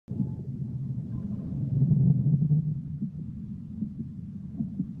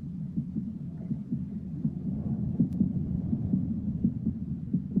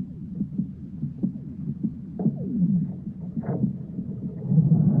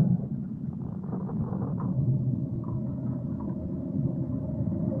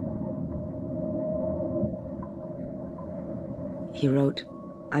He wrote,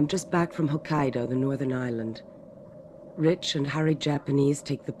 "I'm just back from Hokkaido, the northern island. Rich and harried Japanese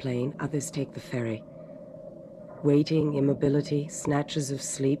take the plane, others take the ferry. Waiting, immobility, snatches of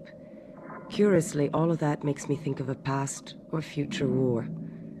sleep. Curiously, all of that makes me think of a past or future war.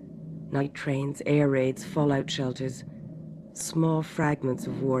 Night trains, air raids, fallout shelters. Small fragments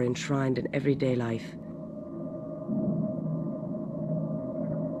of war enshrined in everyday life.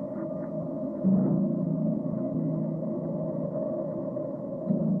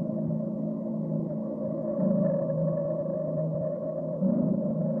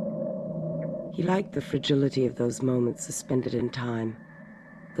 He liked the fragility of those moments suspended in time.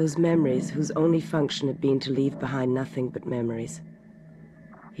 Those memories whose only function had been to leave behind nothing but memories.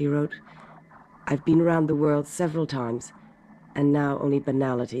 He wrote, "I've been around the world several times, and now only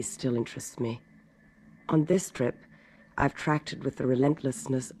banality still interests me. On this trip, I've tracked it with the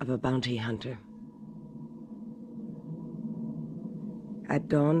relentlessness of a bounty hunter. At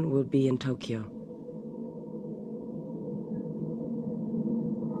dawn, we'll be in Tokyo."